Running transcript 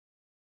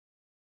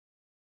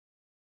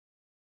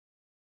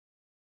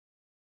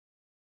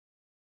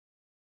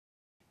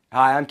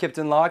Hi, I'm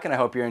Kiptyn Locke, and I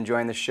hope you're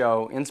enjoying the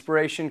show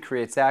Inspiration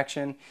Creates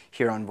Action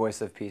here on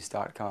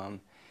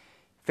voiceofpeace.com.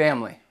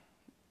 Family.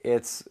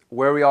 It's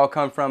where we all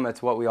come from,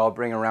 it's what we all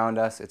bring around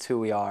us, it's who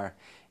we are.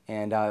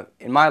 And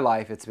in my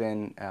life, it's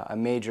been a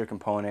major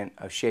component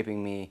of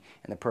shaping me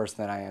and the person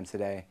that I am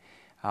today.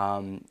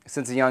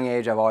 Since a young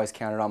age, I've always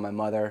counted on my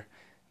mother,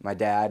 my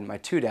dad, my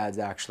two dads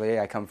actually.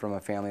 I come from a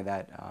family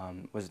that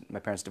my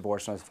parents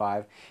divorced when I was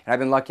 5. And I've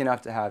been lucky enough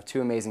to have 2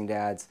 amazing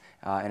dads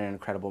and an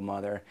incredible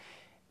mother.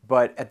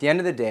 But at the end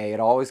of the day, it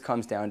always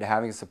comes down to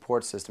having a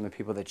support system of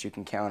people that you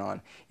can count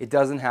on. It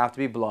doesn't have to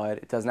be blood.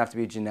 It doesn't have to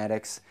be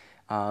genetics.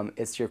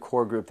 It's your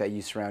core group that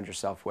you surround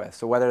yourself with.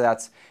 So whether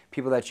that's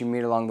people that you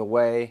meet along the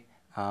way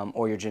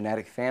or your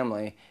genetic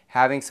family,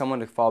 having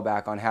someone to fall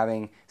back on,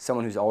 having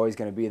someone who's always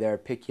going to be there,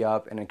 pick you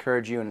up and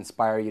encourage you and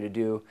inspire you to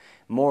do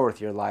more with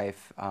your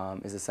life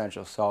is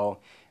essential. So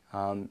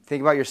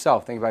think about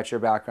yourself. Think about your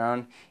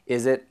background.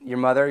 Is it your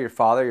mother, your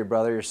father, your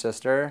brother, your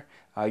sister?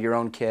 Your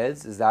own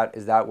kids? Is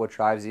that what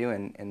drives you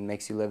and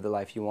makes you live the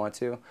life you want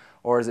to?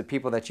 Or is it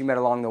people that you met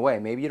along the way?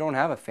 Maybe you don't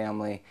have a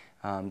family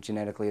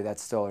genetically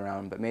that's still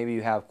around, but maybe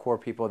you have core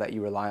people that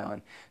you rely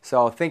on.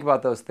 So think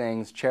about those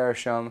things,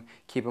 cherish them,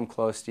 keep them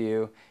close to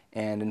you,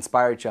 and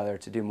inspire each other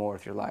to do more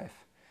with your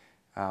life.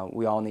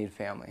 We all need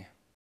family.